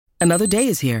Another day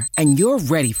is here, and you're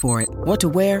ready for it. What to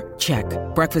wear? Check.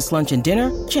 Breakfast, lunch, and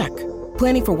dinner? Check.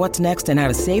 Planning for what's next and how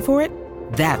to save for it?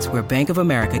 That's where Bank of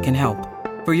America can help.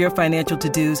 For your financial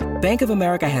to-dos, Bank of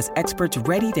America has experts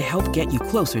ready to help get you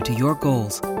closer to your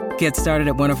goals. Get started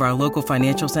at one of our local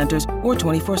financial centers or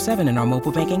 24/7 in our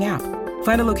mobile banking app.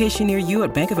 Find a location near you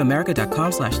at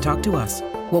bankofamerica.com/talktous.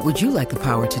 What would you like the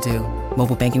power to do?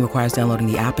 Mobile banking requires downloading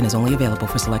the app and is only available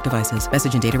for select devices.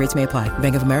 Message and data rates may apply.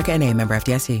 Bank of America N.A., member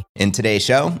FDIC. In today's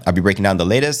show, I'll be breaking down the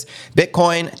latest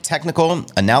Bitcoin technical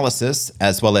analysis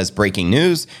as well as breaking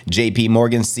news. JP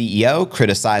Morgan's CEO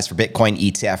criticized for Bitcoin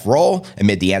ETF role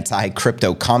amid the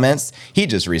anti-crypto comments he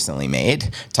just recently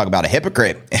made. Talk about a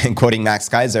hypocrite. And quoting Max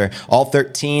KEISER, all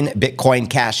 13 Bitcoin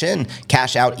cash-in,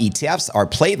 cash-out ETFs are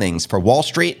playthings for Wall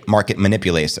Street market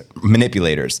manipulators.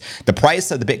 The price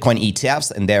of the Bitcoin ETFs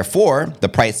and therefore the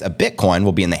price of Bitcoin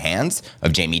will be in the hands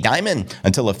of Jamie Dimon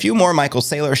until a few more Michael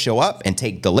Saylor show up and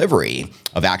take delivery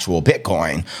of actual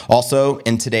Bitcoin. Also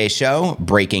in today's show,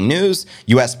 breaking news,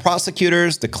 U.S.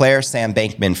 prosecutors declare Sam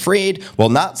Bankman-Fried will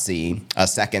not see a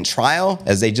second trial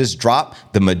as they just drop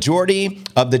the majority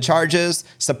of the charges.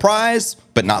 Surprise,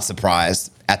 but not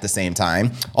surprised at the same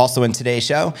time. Also in today's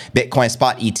show, Bitcoin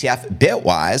spot ETF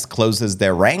Bitwise closes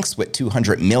their ranks with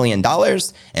 $200 million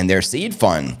in their seed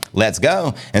fund. Let's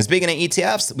go. And speaking of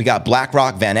ETFs, we got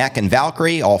BlackRock, Van Eck, and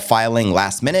Valkyrie all filing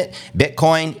last minute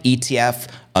Bitcoin ETF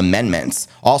amendments.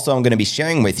 Also, I'm going to be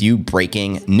sharing with you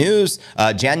breaking news.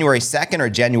 January 2nd or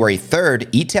January 3rd,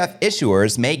 ETF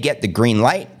issuers may get the green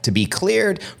light to be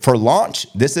cleared for launch.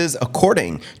 This is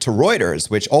according to Reuters,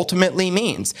 which ultimately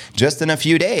means just in a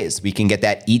few days, we can get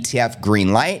that ETF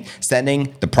green light,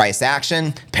 sending the price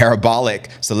action parabolic.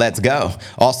 So let's go.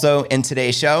 Also in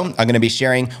today's show, I'm going to be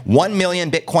sharing 1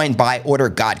 million Bitcoin buy order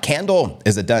God candle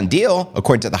is a done deal,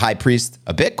 according to the high priest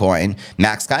of Bitcoin,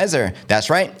 Max KEISER. That's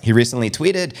right. He recently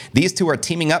tweeted, these two are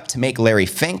teaming up to make Larry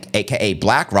Fink, aka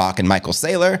BlackRock, and Michael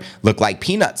Saylor look like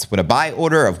peanuts with a buy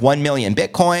order of 1 million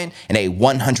Bitcoin and a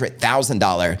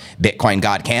 $100,000 Bitcoin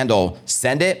God candle.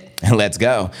 Send it and let's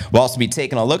go. We'll also be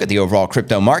taking a look at the overall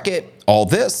crypto market. All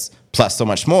this, plus so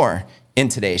much more in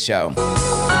today's show.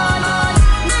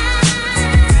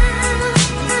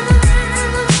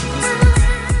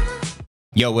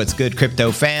 Yo, what's good, crypto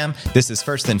fam? This is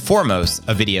first and foremost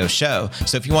a video show.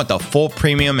 So if you want the full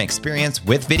premium experience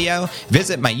with video,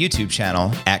 visit my YouTube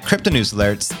channel at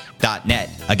cryptonewsalerts.net.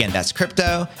 Again, that's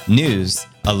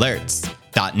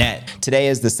cryptonewsalerts.net. Today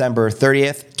is December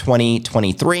 30th,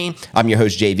 2023. I'm your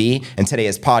host, JV, and today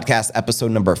is podcast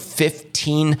episode number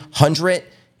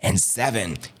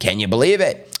 1507. Can you believe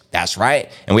it? That's right.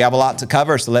 And we have a lot to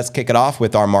cover. So let's kick it off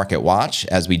with our market watch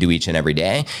as we do each and every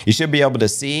day. You should be able to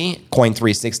see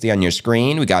Coin360 on your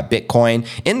screen. We got Bitcoin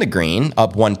in the green,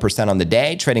 up 1% on the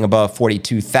day, trading above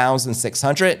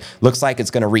 42,600. Looks like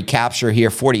it's going to recapture here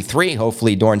 43,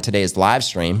 hopefully during today's live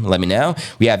stream. Let me know.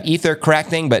 We have Ether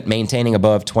correcting, but maintaining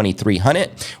above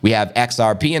 2,300. We have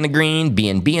XRP in the green,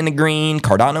 BNB in the green,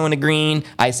 Cardano in the green,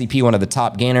 ICP, one of the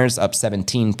top gainers, up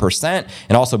 17%,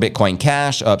 and also Bitcoin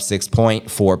Cash up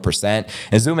 6.4%.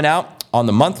 And zooming out on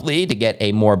the monthly to get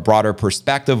a more broader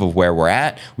perspective of where we're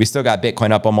at, we still got Bitcoin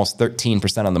up almost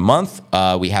 13% on the month.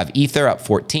 We have Ether up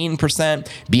 14%,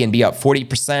 BNB up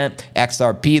 40%,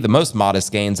 XRP, the most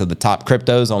modest gains of the top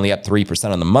cryptos, only up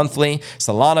 3% on the monthly.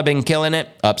 Solana been killing it,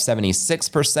 up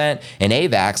 76%, and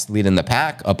AVAX leading the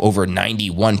pack, up over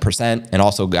 91%, and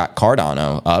also got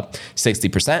Cardano up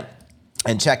 60%.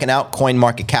 And checking out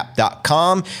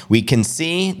coinmarketcap.com, we can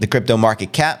see the crypto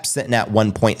market cap sitting at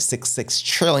 1.66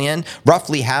 trillion,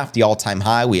 roughly half the all-time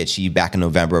high we achieved back in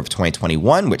November of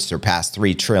 2021, which surpassed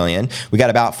 3 trillion. We got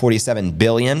about 47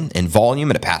 billion in volume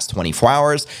in the past 24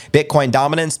 hours. Bitcoin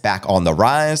dominance back on the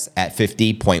rise at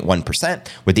 50.1%,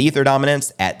 with the Ether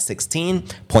dominance at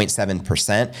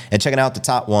 16.7%. And checking out the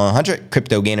top 100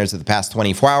 crypto gainers of the past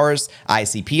 24 hours,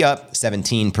 ICP up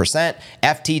 17%.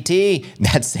 FTT,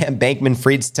 that's Sam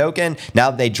Bankman-Fried's token.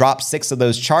 Now that they dropped 6 of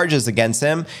those charges against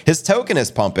him, his token is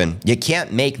pumping. You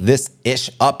can't make this ish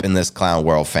up in this clown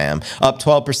world, fam. Up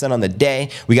 12% on the day.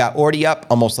 We got Ordi up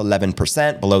almost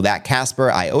 11%. Below that, Casper,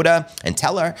 IOTA, and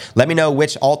Teller. Let me know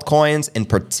which altcoins in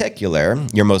particular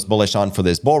you're most bullish on for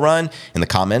this bull run in the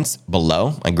comments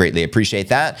below. I greatly appreciate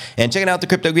that. And checking out the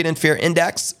Crypto Greed and Fear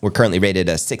Index, we're currently rated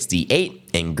a 68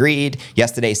 in greed.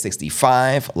 Yesterday,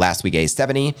 65. Last week, a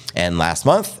 70. And last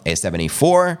month, a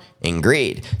 74 in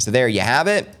greed. So there you have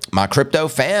it. My crypto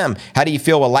fam, how do you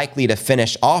feel we're likely to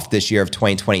finish off this year of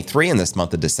 2023 in this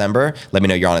month of December? Let me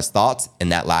know your honest thoughts in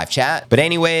that live chat. But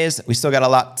anyways, we still got a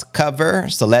lot to cover.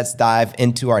 So let's dive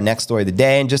into our next story of the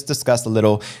day and just discuss a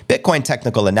little Bitcoin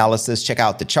technical analysis. Check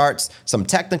out the charts, some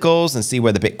technicals, and see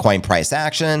where the Bitcoin price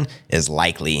action is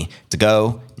likely to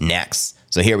go next.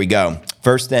 So here we go.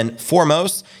 First and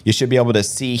foremost, you should be able to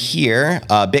see here,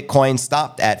 Bitcoin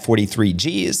stopped at 43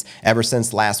 Gs. Ever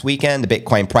since last weekend, the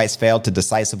Bitcoin price failed to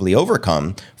decisively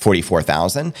overcome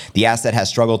 44,000. The asset has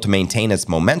struggled to maintain its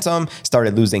momentum,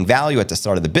 started losing value at the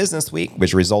start of the business week,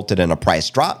 which resulted in a price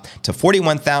drop to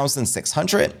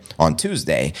 41,600 on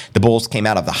Tuesday. The bulls came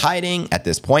out of the hiding at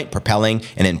this point, propelling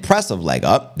an impressive leg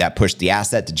up that pushed the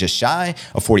asset to just shy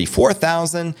of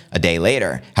 44,000 a day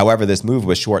later. However, this move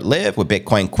was short-lived, with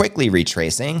Bitcoin quickly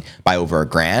retracing by over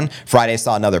 $1,000. Friday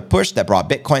saw another push that brought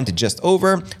Bitcoin to just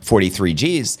over 43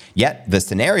 Gs. Yet the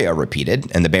scenario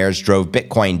repeated, and the bears drove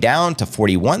Bitcoin down to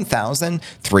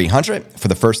 41,300 for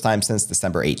the first time since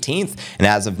December 18th. And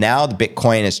as of now, the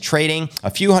Bitcoin is trading a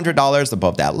few $100s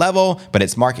above that level, but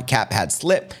its market cap had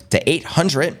slipped to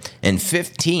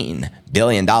 $815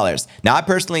 billion. Now, I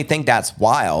personally think that's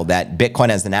wild that Bitcoin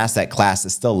as an asset class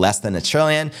is still less than $1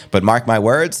 trillion, but mark my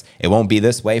words, it won't be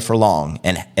this way for long.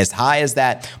 And as high as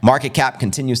that market cap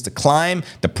continues to climb,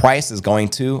 the price is going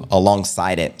to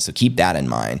alongside it. So keep that in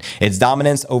mind. Its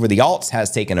dominance over the alts has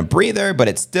taken a breather, but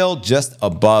it's still just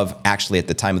above, actually at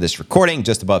the time of this recording,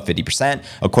 just above 50%,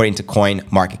 according to Coin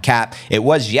Market Cap. It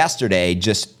was yesterday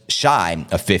just shy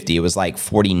of 50. It was like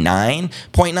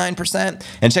 49.9%.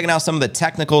 And checking out some of the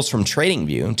technicals from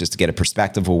TradingView, just to get a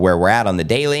perspective of where we're at on the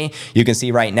daily, you can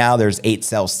see right now there's 8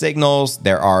 sell signals.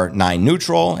 There are 9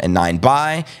 neutral and 9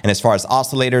 buy. And as far as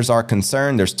oscillators are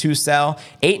concerned, there's 2 sell,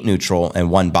 8 neutral, and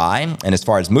 1 buy. And as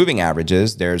far as moving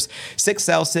averages, there's 6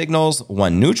 sell signals,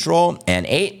 1 neutral, and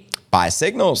 8 buy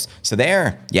signals. So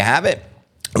there you have it.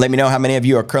 Let me know how many of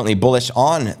you are currently bullish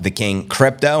on the King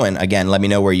crypto. And again, let me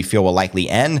know where you feel will likely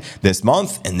end this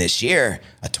month and this year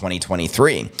of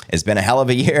 2023. It's been a hell of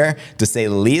a year, to say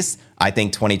the least. I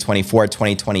think 2024,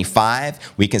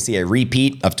 2025, we can see a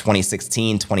repeat of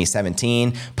 2016,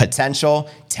 2017, potential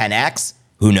 10x.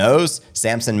 Who knows?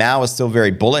 Samson Mao is still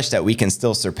very bullish that we can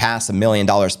still surpass $1 million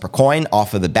per coin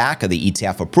off of the back of the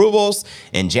ETF approvals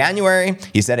in January.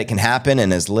 He said it can happen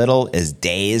in as little as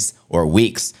days or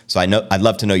weeks. So I'd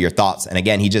love to know your thoughts. And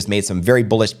again, he just made some very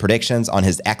bullish predictions on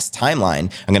his X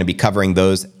timeline. I'm going to be covering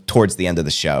those towards the end of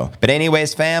the show. But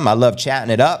anyways, fam, I love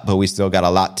chatting it up, but we still got a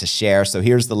lot to share. So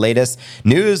here's the latest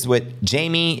news with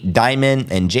Jamie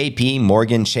Dimon and JP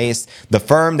Morgan Chase, the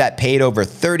firm that paid over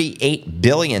 $38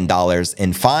 billion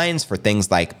in fines for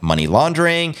things like money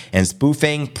laundering and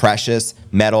spoofing precious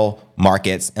metal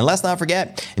markets. And let's not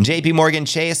forget, JP Morgan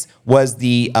Chase was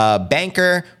the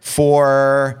banker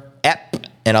for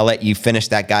and I'll let you finish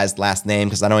that guy's last name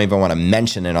because I don't even want to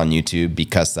mention it on YouTube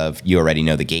because of, you already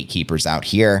know, the gatekeepers out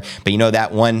here. But you know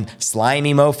that one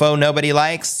slimy mofo nobody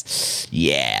likes?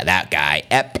 Yeah, that guy.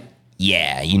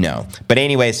 Yeah, you know. But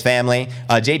anyways, family,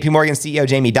 JP Morgan CEO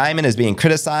Jamie Dimon is being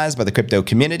criticized by the crypto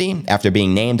community after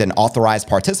being named an authorized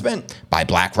participant by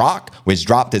BlackRock, which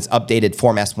dropped its updated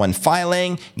Form S-1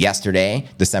 filing yesterday,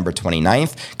 December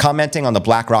 29th. Commenting on the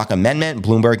BlackRock amendment,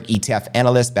 Bloomberg ETF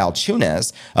analyst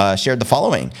Balchunas shared the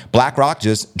following. BlackRock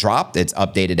just dropped its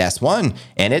updated S-1,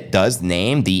 and it does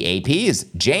name the APs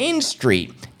Jane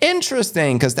Street.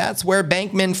 Interesting, because that's where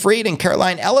Bankman-Fried and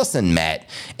Caroline Ellison met,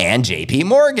 and JP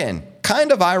Morgan.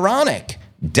 Kind of ironic,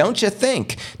 don't you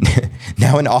think?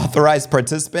 Now, an authorized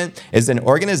participant is an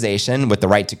organization with the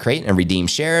right to create and redeem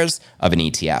shares of an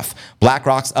ETF.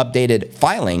 BlackRock's updated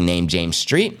filing named James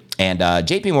Street and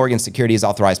JP Morgan Securities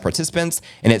authorized participants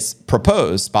in its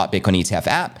proposed Spot Bitcoin ETF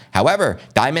app. However,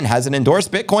 Dimon hasn't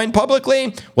endorsed Bitcoin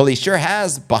publicly. Well, he sure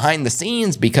has behind the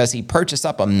scenes because he purchased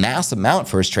up a mass amount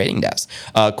for his trading desk.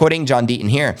 Quoting John Deaton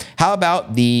here, how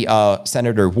about the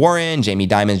Senator Warren, Jamie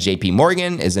Dimon's JP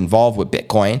Morgan is involved with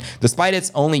Bitcoin despite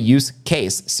its only use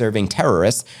case serving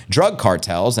terrorists, drug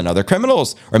cartels, and other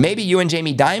criminals? Or maybe you and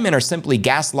Jamie Dimon are simply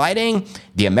gaslighting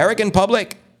the American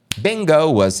public. Bingo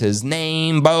was his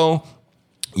name, Bo.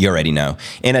 You already know.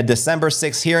 In a December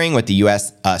 6th hearing with the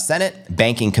U.S. Senate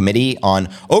Banking Committee on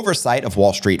Oversight of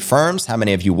Wall Street Firms, how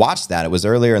many of you watched that? It was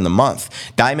earlier in the month.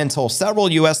 Dimon told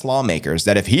several U.S. lawmakers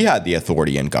that if he had the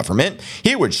authority in government,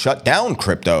 he would shut down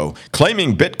crypto,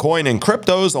 claiming Bitcoin and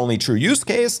crypto's only true use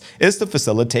case is to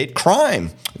facilitate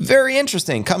crime. Very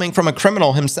interesting, coming from a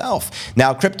criminal himself.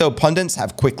 Now, crypto pundits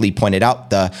have quickly pointed out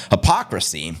the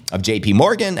hypocrisy of JP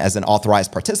Morgan as an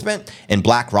authorized participant in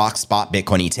BlackRock's spot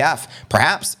Bitcoin ETF.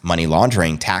 Perhaps money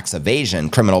laundering, tax evasion,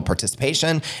 criminal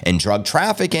participation, and drug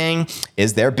trafficking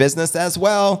is their business as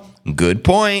well. Good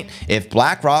point. If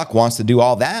BlackRock wants to do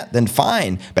all that, then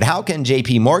fine. But how can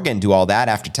JP Morgan do all that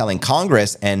after telling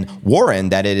Congress and Warren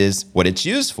that it is what it's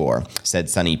used for, said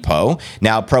Sonny Poe.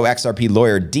 Now, pro-XRP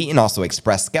lawyer Deaton also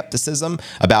expressed skepticism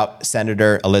about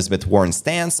Senator Elizabeth Warren's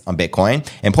stance on Bitcoin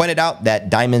and pointed out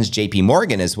that Dimon's JP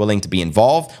Morgan is willing to be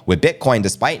involved with Bitcoin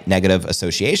despite negative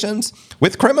associations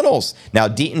with criminals. Now,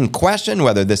 Deaton questioned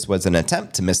whether this was an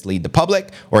attempt to mislead the public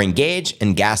or engage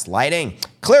in gaslighting.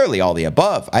 Clearly all the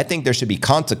above. I think there should be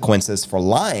consequences for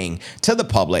lying to the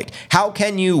public. How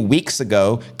can you weeks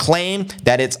ago claim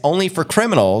that it's only for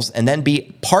criminals and then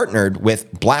be partnered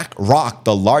with BlackRock,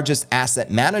 the largest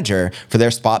asset manager for their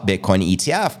spot Bitcoin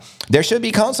ETF? There should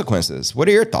be consequences. What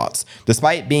are your thoughts?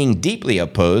 Despite being deeply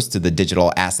opposed to the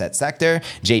digital asset sector,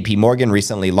 JP Morgan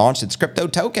recently launched its crypto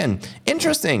token.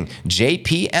 Interesting.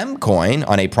 JPM coin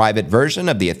on a private version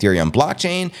of the Ethereum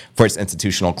blockchain for its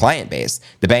institutional client base.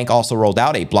 The bank also rolled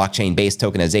out a blockchain-based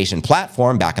tokenization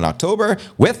platform back in October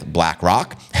with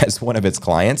BlackRock as one of its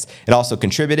clients. It also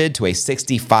contributed to a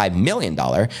 $65 million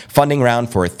funding round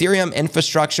for Ethereum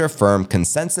infrastructure firm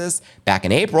Consensus back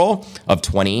in April of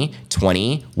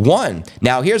 2021.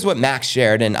 Now, here's what Max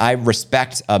shared, and I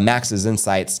respect Max's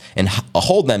insights and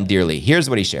hold them dearly. Here's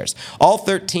what he shares. All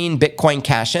 13 Bitcoin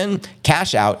cash-in,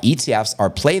 cash-out ETFs are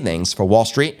playthings for Wall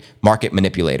Street market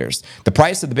manipulators. The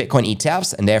price of the Bitcoin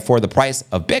ETFs, and therefore the price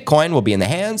of Bitcoin, will be in the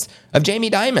hands of Jamie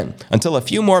Dimon until a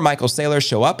few more Michael Saylors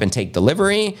show up and take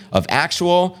delivery of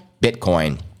actual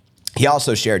Bitcoin. He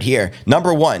also shared here,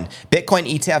 number one, Bitcoin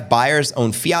ETF buyers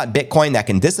own fiat Bitcoin that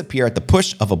can disappear at the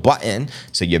push of a button,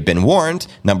 so you've been warned.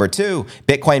 Number two,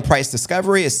 Bitcoin price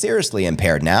discovery is seriously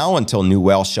impaired now until new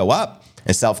whales show up.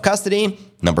 And self-custody,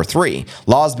 number three,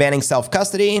 laws banning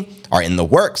self-custody are in the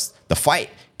works. The fight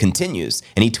continues.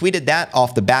 And he tweeted that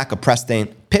off the back of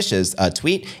Preston Pish's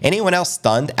tweet. Anyone else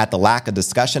stunned at the lack of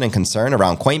discussion and concern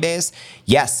around Coinbase?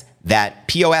 Yes, that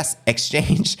POS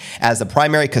exchange as a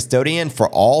primary custodian for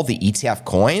all the ETF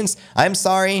coins. I'm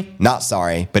sorry, not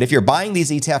sorry. But if you're buying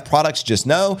these ETF products, just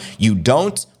know you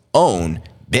don't own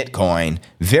Bitcoin.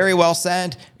 Very well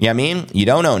said. You know what I mean? You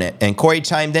don't own it. And Corey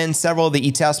chimed in, several of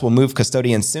the ETFs will move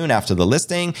custodians soon after the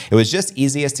listing. It was just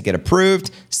easiest to get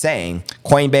approved, saying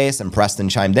Coinbase, and Preston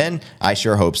chimed in, I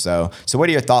sure hope so. So what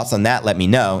are your thoughts on that? Let me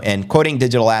know. And quoting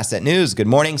Digital Asset News, good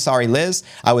morning. Sorry, Liz.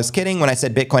 I was kidding when I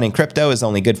said Bitcoin and crypto is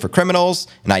only good for criminals,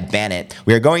 and I'd ban it.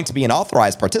 We are going to be an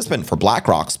authorized participant for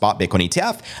BlackRock's spot Bitcoin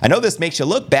ETF. I know this makes you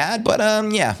look bad, but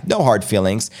yeah, no hard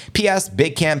feelings. P.S.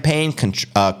 Big campaign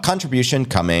contribution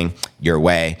coming your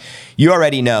way. You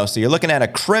already know. So you're looking at a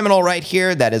criminal right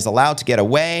here that is allowed to get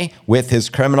away with his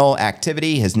criminal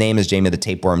activity. His name is Jamie the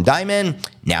Tapeworm Dimon.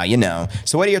 Now you know.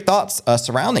 So what are your thoughts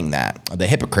surrounding that? The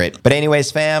hypocrite. But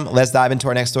anyways, fam, let's dive into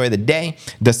our next story of the day.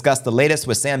 Discuss the latest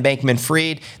with Sam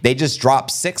Bankman-Fried. They just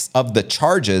dropped 6 of the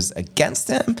charges against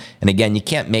him. And again, you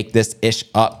can't make this ish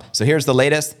up. So here's the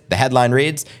latest. The headline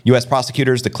reads, U.S.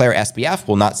 prosecutors declare SBF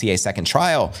will not see a second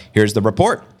trial. Here's the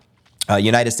report.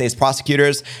 United States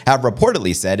prosecutors have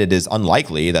reportedly said it is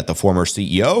unlikely that the former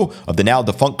CEO of the now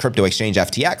defunct crypto exchange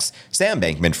FTX, Sam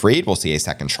Bankman-Fried, will see a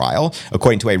second trial.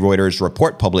 According to a Reuters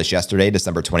report published yesterday,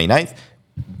 December 29th,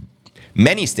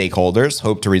 many stakeholders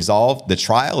hope to resolve the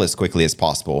trial as quickly as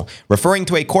possible. Referring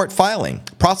to a court filing,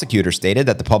 prosecutors stated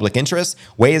that the public interest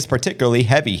weighs particularly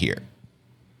heavy here,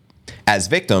 as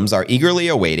victims are eagerly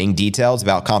awaiting details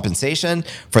about compensation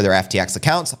for their FTX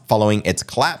accounts following its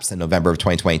collapse in November of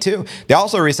 2022. They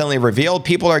also recently revealed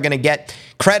people are going to get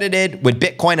credited with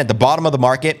Bitcoin at the bottom of the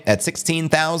market at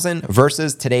 $16,000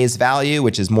 versus today's value,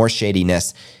 which is more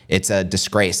shadiness. It's a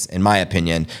disgrace, in my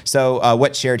opinion. So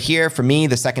what's shared here, for me,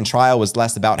 the second trial was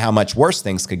less about how much worse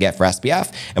things could get for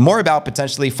SBF and more about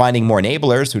potentially finding more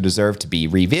enablers who deserve to be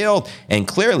revealed. And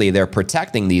clearly, they're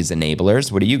protecting these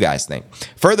enablers. What do you guys think?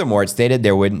 Furthermore, it stated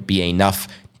there wouldn't be enough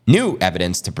new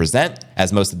evidence to present,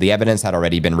 as most of the evidence had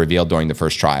already been revealed during the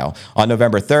first trial. On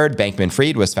November 3rd,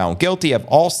 Bankman-Fried was found guilty of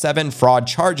all 7 fraud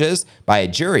charges by a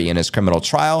jury in his criminal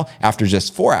trial after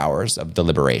just 4 hours of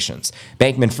deliberations.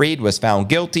 Bankman-Fried was found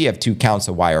guilty of 2 counts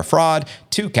of wire fraud,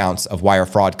 2 counts of wire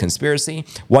fraud conspiracy,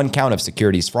 1 count of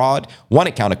securities fraud, 1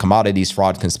 account of commodities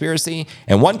fraud conspiracy,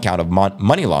 and 1 count of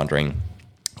money laundering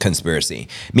conspiracy.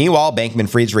 Meanwhile,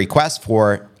 Bankman-Fried's request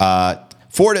for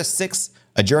 4 to 6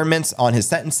 adjournments on his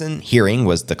sentencing hearing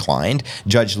was declined.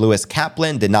 Judge Lewis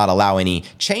Kaplan did not allow any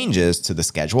changes to the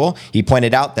schedule. He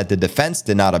pointed out that the defense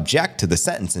did not object to the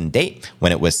sentencing date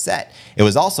when it was set. It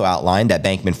was also outlined that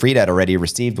Bankman-Fried had already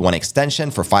received 1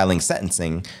 extension for filing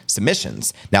sentencing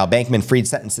submissions. Now, Bankman-Fried's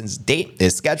sentencing date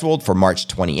is scheduled for March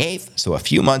 28th, so a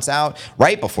few months out,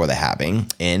 right before the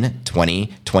halving in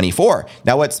 2024.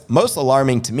 Now, what's most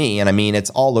alarming to me, and I mean, it's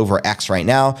all over X right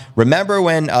now, remember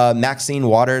when Maxine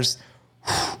Waters,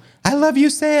 I love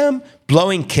you, Sam,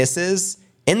 blowing kisses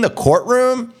in the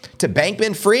courtroom to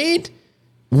Bankman-Fried?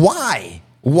 Why?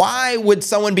 Why would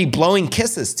someone be blowing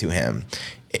kisses to him?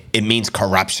 It means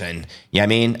corruption. Yeah, I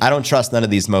mean, I don't trust none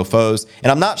of these mofos.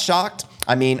 And I'm not shocked.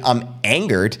 I mean, I'm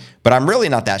angered, but I'm really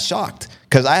not that shocked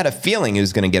because I had a feeling he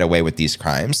was going to get away with these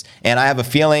crimes. And I have a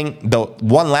feeling the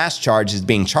one last charge is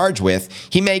being charged with,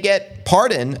 he may get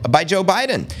pardoned by Joe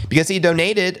Biden because he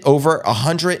donated over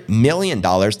 $100 million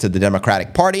to the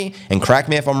Democratic Party. And correct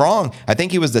me if I'm wrong, I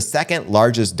think he was the 2nd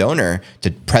largest donor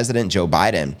to President Joe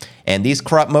Biden. And these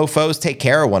corrupt mofos take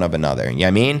care of one of another. You know what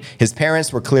I mean? His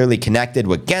parents were clearly connected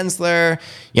with Gensler.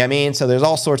 You know what I mean? So there's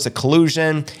all sorts of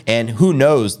collusion. And who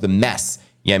knows the mess,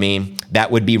 you know what I mean, that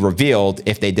would be revealed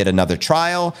if they did another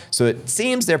trial. So it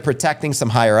seems they're protecting some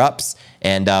higher ups.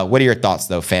 And what are your thoughts,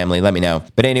 though, family? Let me know.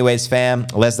 But anyways, fam,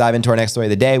 let's dive into our next story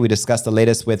of the day. We discussed the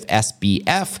latest with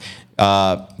SBF.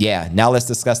 Now let's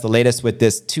discuss the latest with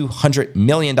this $200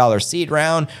 million seed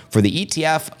round for the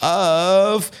ETF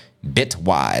of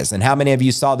Bitwise. And how many of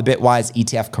you saw the Bitwise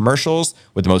ETF commercials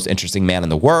with the most interesting man in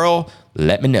the world?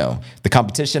 Let me know. The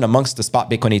competition amongst the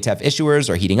spot Bitcoin ETF issuers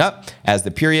are heating up as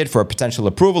the period for a potential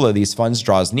approval of these funds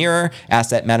draws nearer.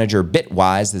 Asset manager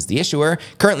Bitwise is the issuer,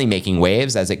 currently making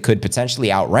waves as it could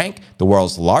potentially outrank the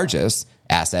world's largest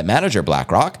asset manager,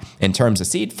 BlackRock, in terms of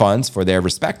seed funds for their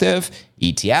respective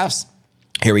ETFs.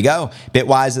 Here we go.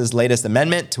 Bitwise's latest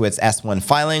amendment to its S1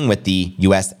 filing with the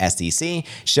US SEC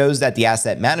shows that the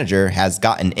asset manager has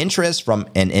gotten interest from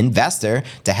an investor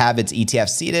to have its ETF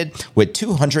seeded with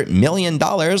 $200 million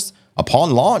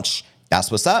upon launch.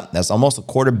 That's what's up. That's almost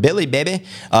 $250 million, baby.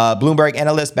 Bloomberg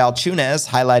analyst Balchunas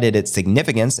highlighted its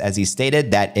significance as he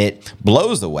stated that it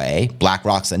blows away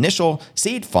BlackRock's initial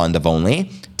seed fund of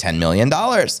only $10 million.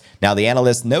 Now, the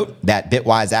analysts note that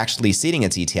Bitwise actually seeding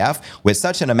its ETF with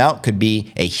such an amount could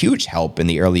be a huge help in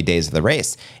the early days of the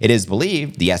race. It is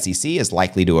believed the SEC is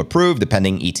likely to approve the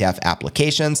pending ETF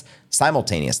applications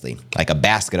simultaneously, like a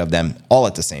basket of them all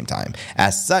at the same time.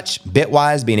 As such,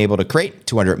 Bitwise being able to create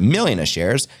 200 million of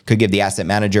shares could give the asset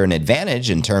manager an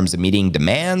advantage in terms of meeting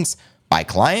demands by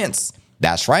clients.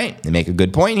 That's right. They make a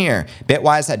good point here.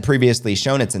 Bitwise had previously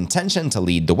shown its intention to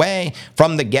lead the way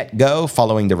from the get-go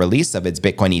following the release of its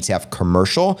Bitcoin ETF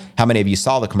commercial. How many of you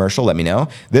saw the commercial? Let me know.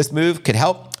 This move could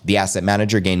help the asset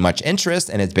manager gain much interest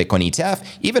in its Bitcoin ETF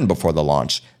even before the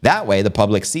launch. That way, the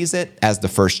public sees it as the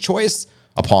first choice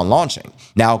upon launching.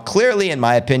 Now, clearly, in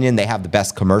my opinion, they have the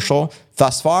best commercial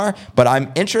thus far, but I'm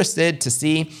interested to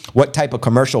see what type of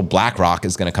commercial BlackRock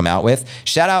is going to come out with.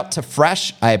 Shout out to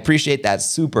Fresh. I appreciate that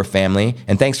super, family.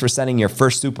 And thanks for sending your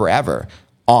first super ever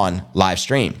on live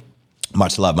stream.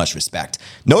 Much love, much respect.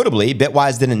 Notably,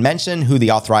 Bitwise didn't mention who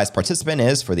the authorized participant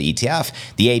is for the ETF.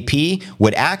 The AP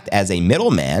would act as a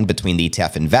middleman between the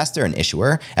ETF investor and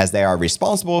issuer, as they are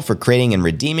responsible for creating and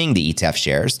redeeming the ETF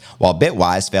shares. While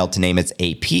Bitwise failed to name its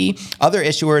AP, other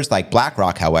issuers like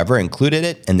BlackRock, however, included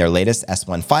it in their latest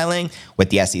S1 filing with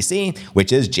the SEC,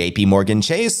 which is JP Morgan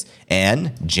Chase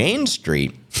and Jane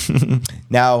Street.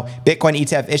 Now, Bitcoin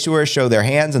ETF issuers show their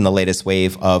hands in the latest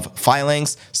wave of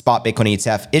filings. Spot Bitcoin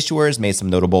ETF issuers made some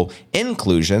notable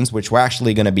inclusions, which we're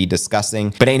actually going to be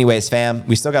discussing. But anyways, fam,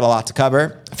 we still got a lot to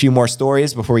cover. A few more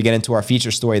stories before we get into our feature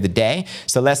story of the day.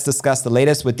 So let's discuss the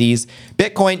latest with these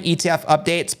Bitcoin ETF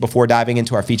updates before diving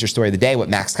into our feature story of the day with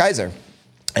Max Keiser.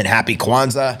 And happy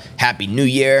Kwanzaa, happy New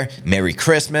Year, Merry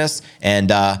Christmas, and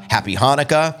happy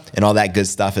Hanukkah, and all that good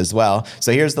stuff as well.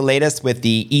 So here's the latest with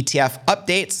the ETF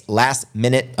updates, last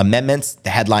minute amendments. The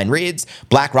headline reads,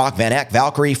 BlackRock, Van Eck,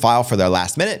 Valkyrie file for their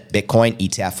last minute Bitcoin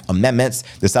ETF amendments.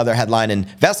 This other headline,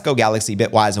 Invesco, Galaxy,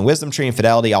 Bitwise, and WisdomTree and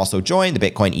Fidelity also joined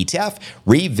the Bitcoin ETF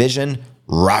revision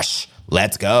rush.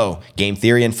 Let's go. Game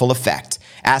theory in full effect.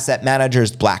 Asset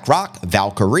managers BlackRock,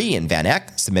 Valkyrie, and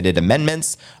VanEck submitted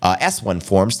amendments, S1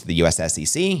 forms to the U.S.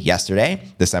 SEC yesterday,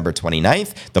 December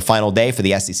 29th, the final day for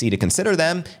the SEC to consider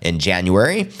them in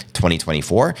January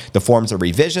 2024. The forms are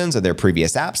revisions of their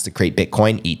previous apps to create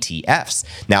Bitcoin ETFs.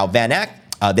 Now, VanEck,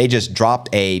 they just dropped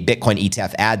a Bitcoin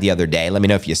ETF ad the other day. Let me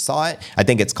know if you saw it. I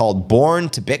think it's called Born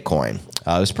to Bitcoin.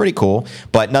 It was pretty cool,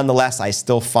 but nonetheless, I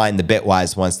still find the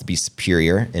Bitwise ones to be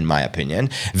superior, in my opinion.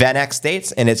 VanEck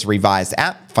states in its revised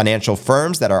app, financial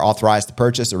firms that are authorized to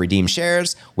purchase or redeem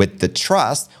shares with the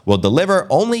trust will deliver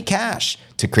only cash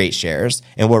to create shares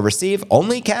and will receive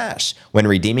only cash when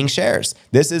redeeming shares.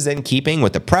 This is in keeping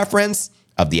with the preference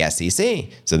of the SEC.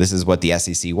 So this is what the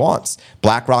SEC wants.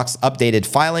 BlackRock's updated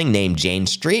filing named Jane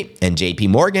Street and JP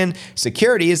Morgan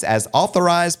Securities as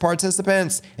authorized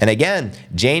participants. And again,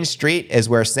 Jane Street is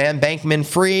where Sam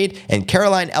Bankman-Fried and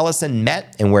Caroline Ellison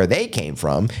met and where they came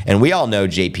from. And we all know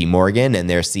JP Morgan and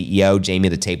their CEO, Jamie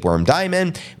the Tapeworm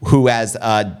Dimon, who has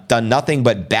done nothing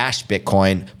but bash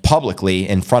Bitcoin publicly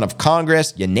in front of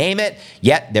Congress, you name it,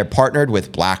 yet they're partnered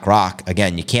with BlackRock.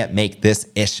 Again, you can't make this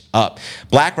ish up.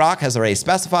 BlackRock has already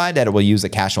specified that it will use a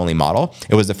cash-only model.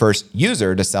 It was the first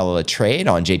user to sell a trade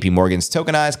on JP Morgan's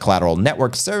tokenized collateral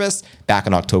network service back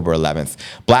on October 11th.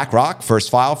 BlackRock first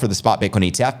filed for the spot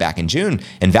Bitcoin ETF back in June,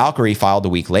 and Valkyrie filed a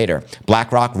week later.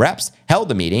 BlackRock reps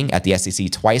held a meeting at the SEC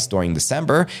twice during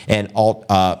December, and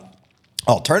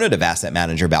alternative asset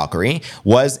manager Valkyrie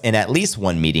was in at least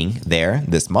one meeting there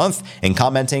this month. And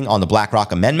commenting on the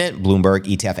BlackRock amendment, Bloomberg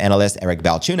ETF analyst Eric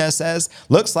Balchunas says,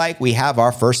 looks like we have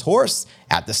our first horse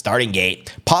at the starting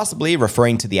gate, possibly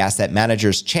referring to the asset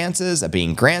manager's chances of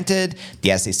being granted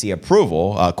the SEC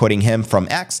approval. Quoting him from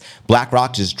X,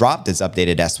 BlackRock just dropped its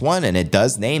updated S1 and it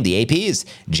does name the APs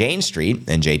Jane Street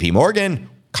and JP Morgan.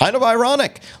 Kind of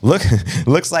ironic.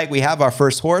 Looks like we have our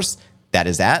first horse that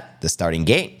is at the starting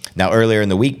gate. Now, earlier in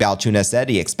the week, Balchunas said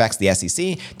he expects the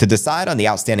SEC to decide on the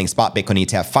outstanding spot Bitcoin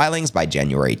ETF filings by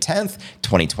January 10th,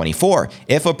 2024.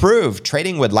 If approved,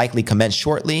 trading would likely commence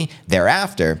shortly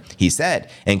thereafter, he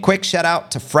said. And quick shout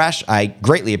out to Fresh. I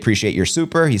greatly appreciate your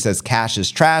super. He says cash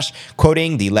is trash,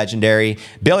 quoting the legendary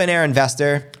billionaire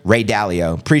investor Ray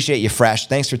Dalio. Appreciate you, Fresh.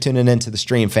 Thanks for tuning into the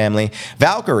stream, family.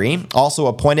 Valkyrie also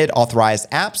appointed authorized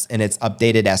apps in its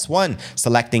updated S1,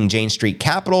 selecting Jane Street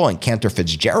Capital and Cantor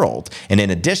Fitzgerald. And in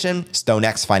addition,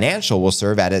 StoneX Financial will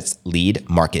serve as its lead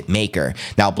market maker.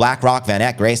 Now, BlackRock,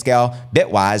 VanEck, Grayscale,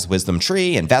 Bitwise,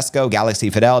 WisdomTree, Invesco, Galaxy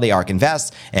Fidelity, ARK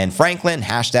Invest, and Franklin,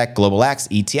 Hashtag Global X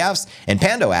ETFs, and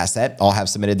Pando Asset all have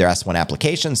submitted their S1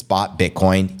 application, spot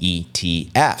Bitcoin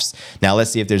ETFs. Now,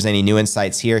 let's see if there's any new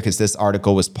insights here, because this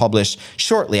article was published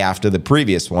shortly after the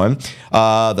previous one.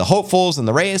 The hopefuls in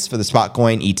the race for the spot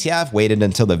coin ETF waited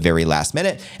until the very last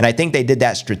minute, and I think they did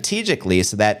that strategically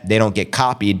so that they don't get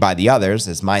copied by the others,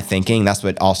 is my thinking. That's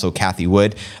what also Kathy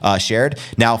Wood shared.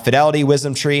 Now, Fidelity,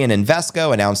 WisdomTree, and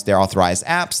Invesco announced their authorized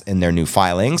apps in their new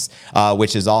filings,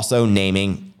 which is also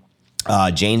naming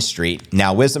Jane Street.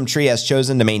 Now, WisdomTree has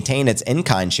chosen to maintain its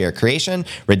in-kind share creation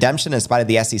redemption in spite of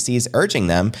the SEC's urging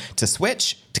them to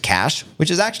switch to cash,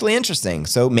 which is actually interesting.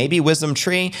 So maybe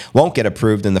WisdomTree won't get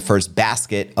approved in the first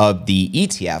basket of the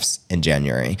ETFs in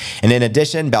January. And in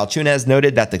addition, Balchunas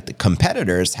noted that the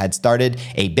competitors had started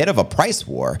a bit of a price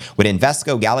war, with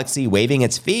Invesco Galaxy waiving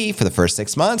its fee for the first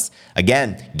 6 months.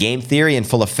 Again, game theory in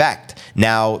full effect.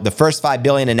 Now, the first $5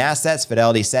 billion in assets,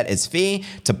 Fidelity set its fee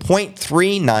to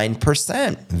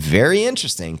 0.39%. Very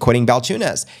interesting. Quoting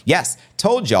Balchunas, yes,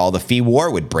 told y'all the fee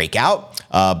war would break out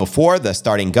before the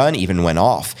starting gun even went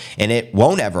off, and it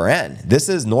won't ever end. This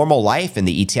is normal life in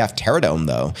the ETF Terradome,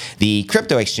 though. The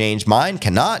crypto exchange mind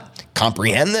cannot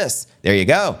comprehend this. There you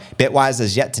go. Bitwise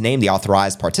has yet to name the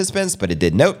authorized participants, but it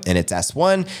did note in its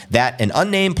S1 that an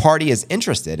unnamed party is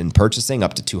interested in purchasing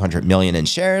up to 200 million in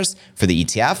shares for the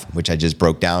ETF, which I just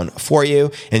broke down for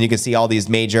you. And you can see all these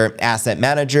major asset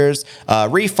managers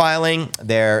refiling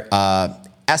their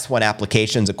S1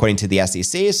 applications according to the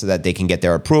SEC so that they can get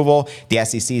their approval. The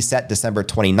SEC set December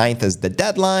 29th as the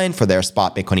deadline for their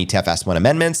spot Bitcoin ETF S1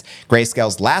 amendments.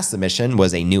 Grayscale's last submission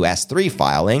was a new S3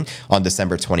 filing on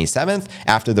December 27th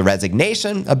after the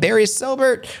resignation of Barry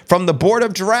Silbert from the board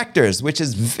of directors, which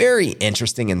is very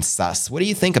interesting and sus. What do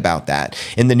you think about that?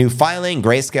 In the new filing,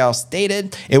 Grayscale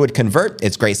stated it would convert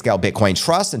its Grayscale Bitcoin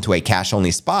Trust into a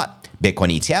cash-only spot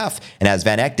Bitcoin ETF, and as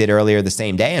VanEck did earlier the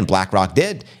same day and BlackRock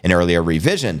did an earlier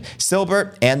revision,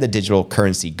 Silbert and the digital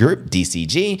currency group,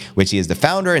 DCG, which he is the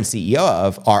founder and CEO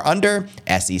of, are under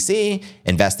SEC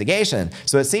investigation.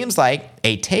 So it seems like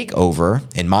a takeover,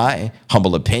 in my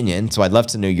humble opinion. So I'd love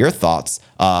to know your thoughts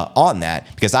on that,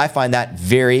 because I find that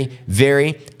very,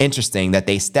 very interesting that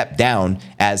they stepped down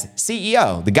as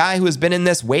CEO. The guy who has been in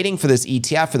this waiting for this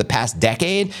ETF for the past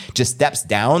decade just steps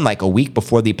down like a week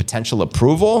before the potential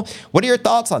approval. What are your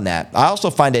thoughts on that? I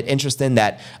also find it interesting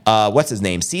that, what's his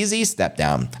name? CZ stepped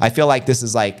down. I feel like this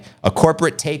is like a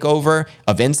corporate takeover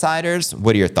of insiders.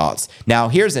 What are your thoughts? Now,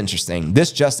 here's interesting.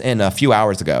 This just in a few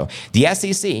hours ago. The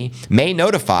SEC may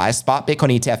notify spot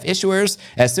Bitcoin ETF issuers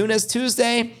as soon as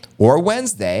Tuesday or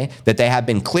Wednesday that they have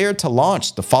been cleared to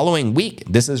launch the following week.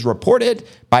 This is reported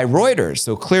by Reuters.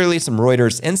 So clearly some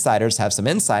Reuters insiders have some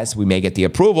insights. We may get the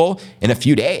approval in a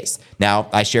few days. Now,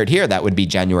 I shared here that would be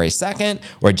January 2nd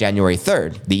or January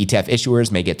 3rd. The ETF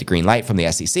issuers may get the green light from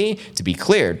the SEC to be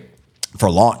cleared for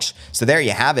launch. So there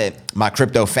you have it, my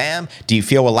crypto fam. Do you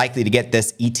feel we're likely to get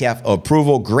this ETF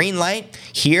approval green light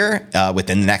here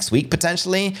within the next week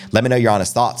potentially? Let me know your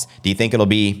honest thoughts. Do you think it'll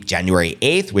be January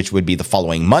 8th, which would be the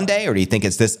following Monday, or do you think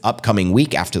it's this upcoming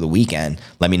week after the weekend?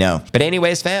 Let me know. But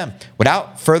anyways, fam,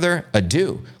 without further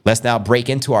ado, let's now break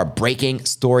into our breaking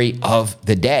story of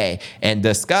the day and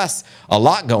discuss a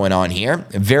lot going on here.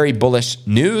 Very bullish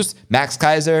news. Max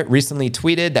Keiser recently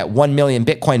tweeted that 1 million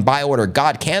Bitcoin buy order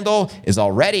God candle is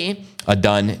already a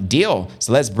done deal.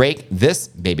 So let's break this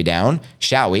baby down,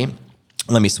 shall we?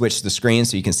 Let me switch the screen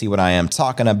so you can see what I am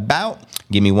talking about.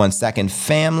 Give me 1 second,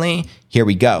 family. Here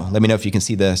we go. Let me know if you can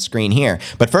see the screen here.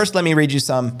 But first, let me read you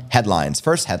some headlines.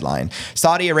 First headline,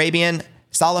 Saudi Arabian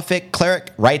Salafist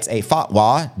cleric writes a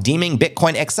fatwa deeming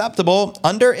Bitcoin acceptable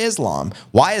under Islam.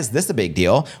 Why is this a big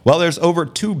deal? Well, there's over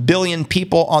 2 billion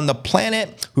people on the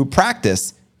planet who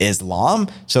practice Islam.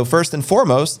 So first and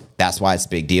foremost, that's why it's a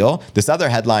big deal. This other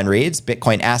headline reads,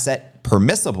 Bitcoin asset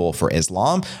permissible for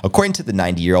Islam, according to the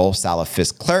 90-year-old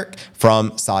Salafist clerk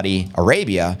from Saudi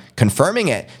Arabia, confirming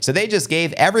it. So they just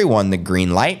gave everyone the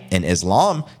green light in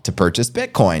Islam to purchase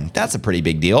Bitcoin. That's a pretty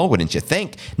big deal, wouldn't you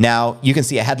think? Now, you can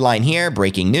see a headline here,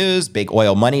 breaking news, big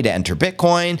oil money to enter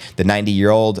Bitcoin, the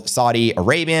 90-year-old Saudi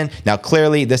Arabian. Now,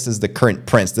 clearly, this is the current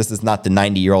prince. This is not the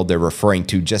 90-year-old they're referring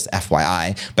to, just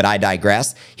FYI, but I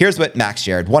digress. Here's what Max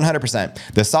shared,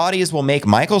 100%. The Saudis will make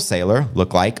Michael Saylor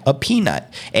look like a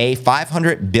peanut. A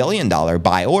 $500 billion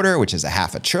buy order, which is a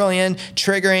 $500 billion,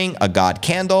 triggering a God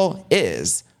candle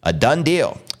is a done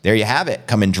deal. There you have it,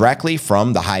 coming directly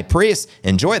from the high priest.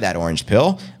 Enjoy that orange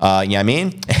pill, you know what I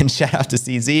mean? And shout out to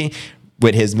CZ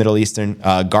with his Middle Eastern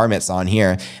garments on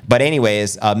here. But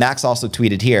anyways, Max also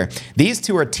tweeted here, these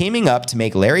two are teaming up to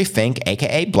make Larry Fink,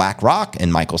 aka BlackRock,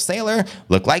 and Michael Saylor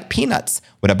look like peanuts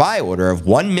with a buy order of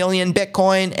 1 million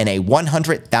Bitcoin and a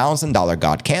 $100,000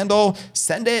 God candle.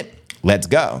 Send it. Let's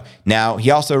go. Now, he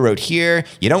also wrote here,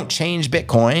 you don't change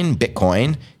Bitcoin,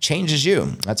 Bitcoin changes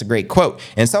you. That's a great quote.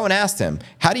 And someone asked him,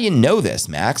 how do you know this,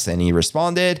 Max? And he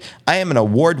responded, I am an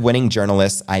award-winning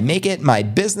journalist. I make it my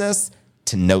business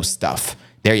to know stuff.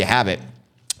 There you have it.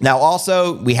 Now,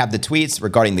 also, we have the tweets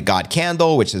regarding the God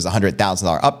candle, which is a $100,000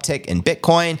 uptick in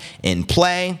Bitcoin in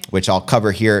play, which I'll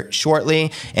cover here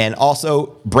shortly. And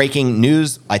also breaking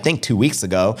news, I think 2 weeks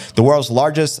ago, the world's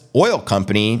largest oil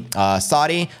company,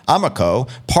 Saudi Aramco,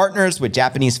 partners with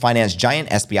Japanese finance giant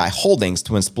SBI Holdings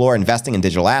to explore investing in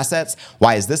digital assets.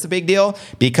 Why is this a big deal?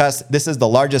 Because this is the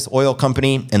largest oil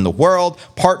company in the world,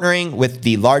 partnering with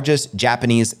the largest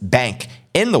Japanese bank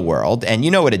in the world. And you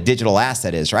know what a digital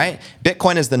asset is, right?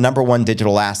 Bitcoin is the #1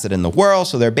 digital asset in the world.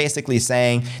 So they're basically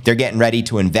saying they're getting ready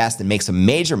to invest and make some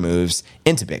major moves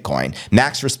into Bitcoin.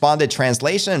 Max responded,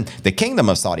 translation, the Kingdom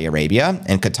of Saudi Arabia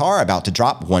and Qatar are about to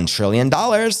drop $1 trillion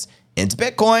into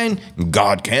Bitcoin.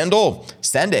 God candle,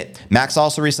 send it. Max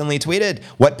also recently tweeted,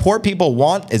 what poor people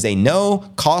want is a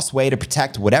no-cost way to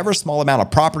protect whatever small amount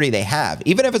of property they have,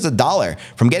 even if it's $1,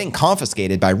 from getting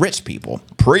confiscated by rich people.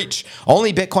 Preach.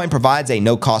 Only Bitcoin provides a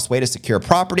no-cost way to secure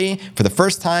property for the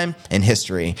first time in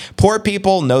history. Poor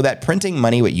people know that printing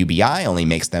money with UBI only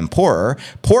makes them poorer.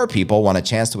 Poor people want a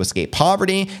chance to escape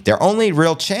poverty. Their only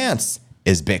real chance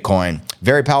is Bitcoin.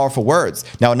 Very powerful words.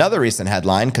 Now, another recent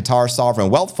headline, Qatar Sovereign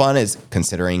Wealth Fund is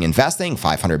considering investing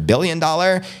 $500 billion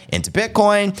into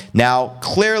Bitcoin. Now,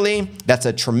 clearly, that's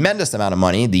a tremendous amount of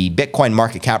money. The Bitcoin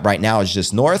market cap right now is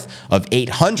just north of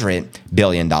 $800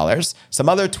 billion. Some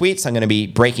other tweets I'm going to be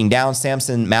breaking down,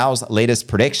 Samson Mao's latest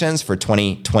predictions for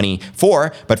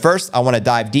 2024. But first, I want to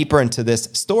dive deeper into this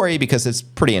story because it's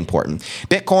pretty important.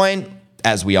 Bitcoin,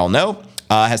 as we all know,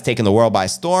 has taken the world by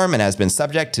storm and has been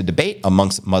subject to debate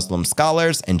amongst Muslim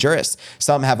scholars and jurists.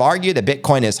 Some have argued that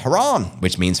Bitcoin is haram,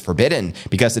 which means forbidden,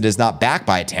 because it is not backed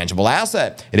by a tangible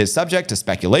asset. It is subject to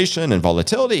speculation and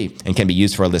volatility and can be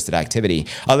used for illicit activity.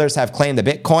 Others have claimed that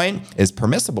Bitcoin is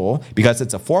permissible because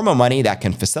it's a form of money that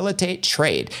can facilitate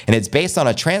trade, and it's based on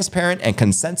a transparent and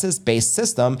consensus-based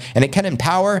system, and it can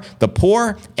empower the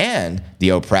poor and the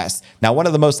oppressed. Now, one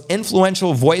of the most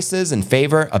influential voices in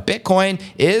favor of Bitcoin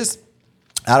is,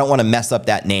 I don't want to mess up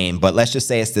that name, but let's just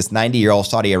say it's this 90-year-old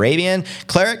Saudi Arabian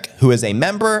cleric who is a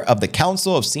member of the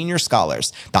Council of Senior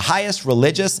Scholars, the highest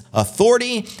religious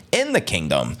authority in the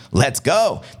kingdom. Let's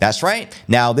go. That's right.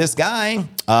 Now, this guy,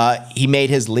 he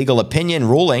made his legal opinion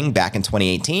ruling back in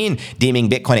 2018, deeming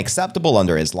Bitcoin acceptable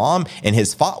under Islam. In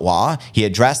his fatwa, he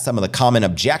addressed some of the common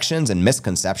objections and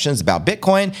misconceptions about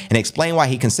Bitcoin and explained why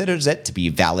he considers it to be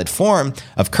a valid form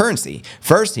of currency.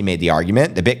 First, he made the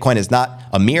argument that Bitcoin is not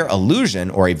a mere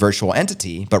illusion or a virtual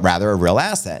entity, but rather a real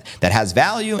asset that has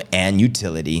value and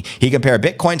utility. He compared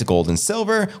Bitcoin to gold and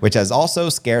silver, which has also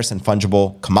scarce and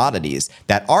fungible commodities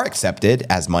that are accepted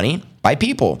as money by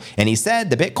people. And he said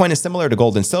the Bitcoin is similar to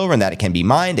gold and silver in that it can be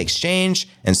mined, exchanged,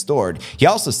 and stored. He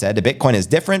also said the Bitcoin is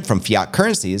different from fiat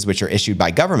currencies, which are issued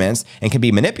by governments and can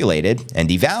be manipulated and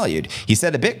devalued. He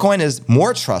said the Bitcoin is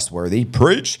more trustworthy,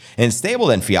 preach, and stable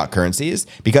than fiat currencies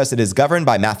because it is governed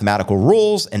by mathematical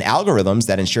rules and algorithms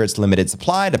that ensure its limited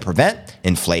supply to prevent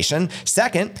inflation.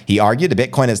 Second, he argued the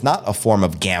Bitcoin is not a form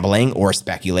of gambling or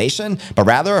speculation, but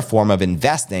rather a form of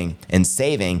investing and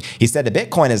saving. He said the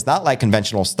Bitcoin is not like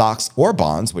conventional stocks or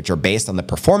bonds, which are based on the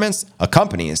performance of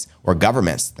companies or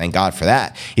governments. Thank God for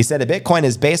that. He said that Bitcoin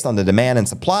is based on the demand and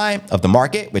supply of the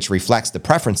market, which reflects the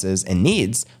preferences and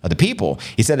needs of the people.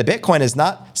 He said that Bitcoin is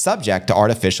not subject to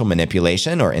artificial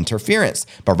manipulation or interference,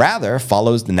 but rather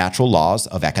follows the natural laws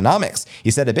of economics. He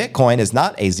said that Bitcoin is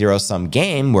not a zero-sum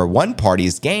game where one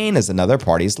party's gain is another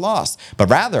party's loss, but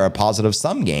rather a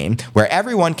positive-sum game where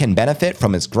everyone can benefit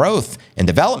from its growth and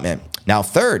development. Now,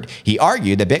 third, he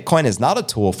argued that Bitcoin is not a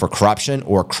tool for corruption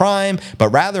or crime, but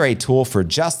rather a tool for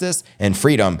justice and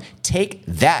freedom. Take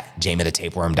that, Jamie the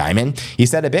Tapeworm Diamond. He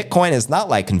said that Bitcoin is not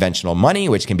like conventional money,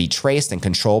 which can be traced and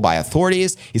controlled by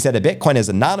authorities. He said that Bitcoin is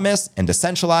anonymous and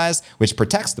decentralized, which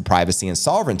protects the privacy and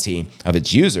sovereignty of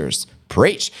its users.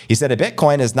 Preach. He said that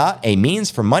Bitcoin is not a means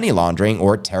for money laundering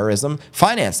or terrorism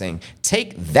financing.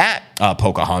 Take that,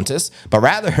 Pocahontas, but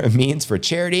rather a means for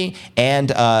charity and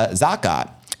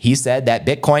zakat. He said that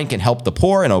Bitcoin can help the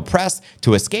poor and oppressed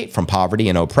to escape from poverty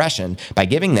and oppression by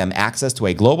giving them access to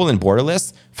a global and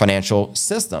borderless financial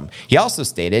system. He also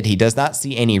stated he does not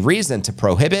see any reason to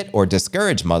prohibit or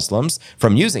discourage Muslims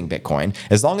from using Bitcoin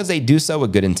as long as they do so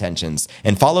with good intentions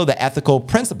and follow the ethical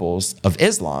principles of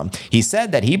Islam. He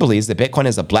said that he believes that Bitcoin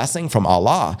is a blessing from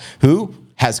Allah, who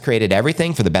has created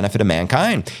everything for the benefit of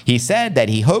mankind. He said that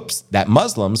he hopes that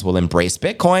Muslims will embrace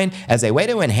Bitcoin as a way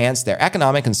to enhance their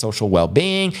economic and social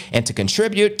well-being and to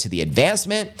contribute to the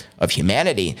advancement of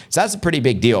humanity. So that's a pretty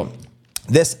big deal.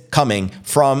 This coming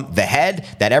from the head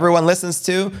that everyone listens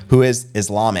to, who is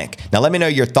Islamic. Now, let me know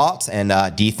your thoughts.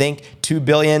 And do you think 2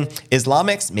 billion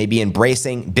Islamics may be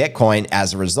embracing Bitcoin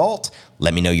as a result?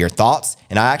 Let me know your thoughts.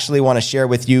 And I actually want to share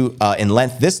with you in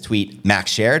length this tweet Max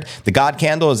shared. The God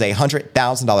candle is a $100,000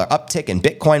 uptick in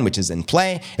Bitcoin, which is in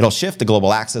play. It'll shift the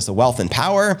global axis of wealth and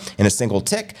power in a single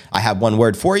tick. I have one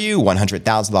word for you, $100,000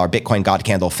 Bitcoin God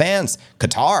candle fans,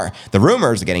 Qatar. The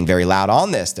rumors are getting very loud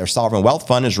on this. Their sovereign wealth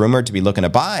fund is rumored to be looking to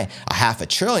buy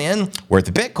 $500 billion worth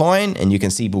of Bitcoin. And you can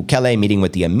see Bukele meeting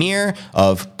with the Emir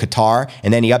of Qatar.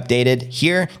 And then he updated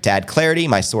here to add clarity.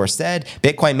 My source said,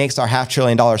 Bitcoin makes our $500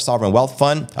 billion sovereign wealth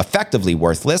fund effectively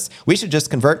worthless. We should just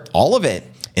convert all of it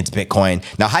into Bitcoin.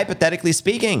 Now, hypothetically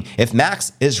speaking, if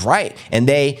Max is right and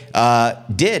they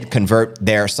did convert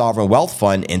their sovereign wealth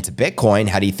fund into Bitcoin,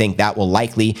 how do you think that will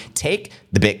likely take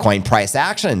the Bitcoin price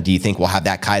action? Do you think we'll have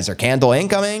that KEISER candle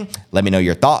incoming? Let me know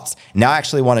your thoughts. Now, I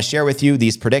actually want to share with you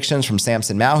these predictions from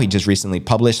Samson Mao. He just recently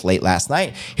published late last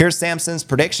night. Here's Samson's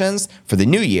predictions for the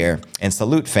new year. And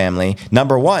salute, family.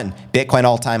 Number 1, Bitcoin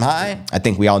all-time high. I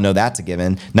think we all know that's a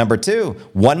given. Number 2,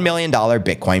 $1 million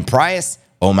Bitcoin price.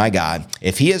 Oh my God.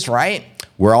 If he is right,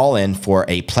 we're all in for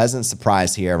a pleasant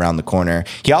surprise here around the corner.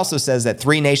 He also says that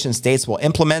 3 nation states will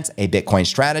implement a Bitcoin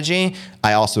strategy.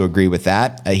 I also agree with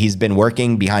that. He's been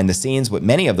working behind the scenes with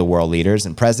many of the world leaders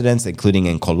and presidents, including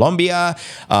in Colombia.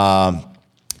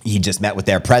 He just met with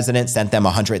their president, sent them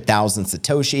 100,000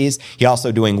 Satoshis. He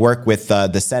also doing work with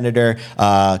the Senator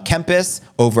Kempis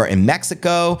over in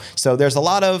Mexico. So there's a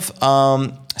lot of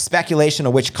speculation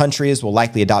of which countries will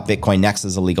likely adopt Bitcoin next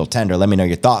as a legal tender. Let me know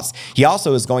your thoughts. He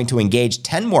also is going to engage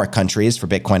 10 more countries for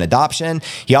Bitcoin adoption.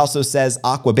 He also says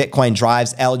Aqua Bitcoin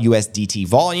drives LUSDT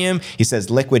volume. He says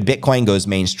liquid Bitcoin goes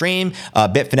mainstream.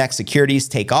 Bitfinex securities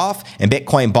take off, and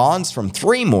Bitcoin bonds from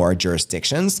 3 more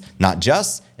jurisdictions, not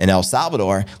just in El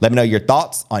Salvador. Let me know your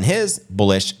thoughts on his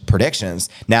bullish predictions.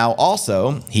 Now,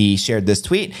 also, he shared this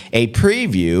tweet, a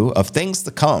preview of things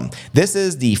to come. This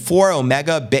is the 4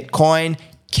 Omega Bitcoin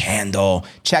candle.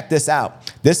 Check this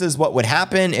out. This is what would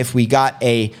happen if we got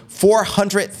a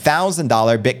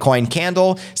 $400,000 Bitcoin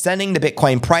candle, sending the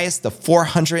Bitcoin price to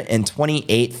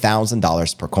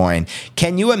 $428,000 per coin.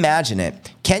 Can you imagine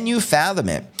it? Can you fathom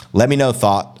it? Let me know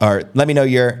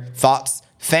your thoughts,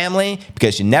 family,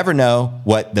 because you never know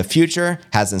what the future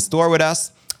has in store with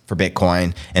us for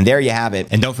Bitcoin. And there you have it.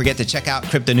 And don't forget to check out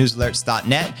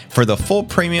cryptonewsalerts.net for the full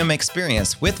premium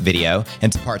experience with video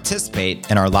and to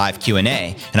participate in our live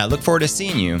Q&A. And I look forward to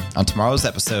seeing you on tomorrow's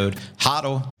episode.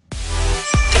 Hodl.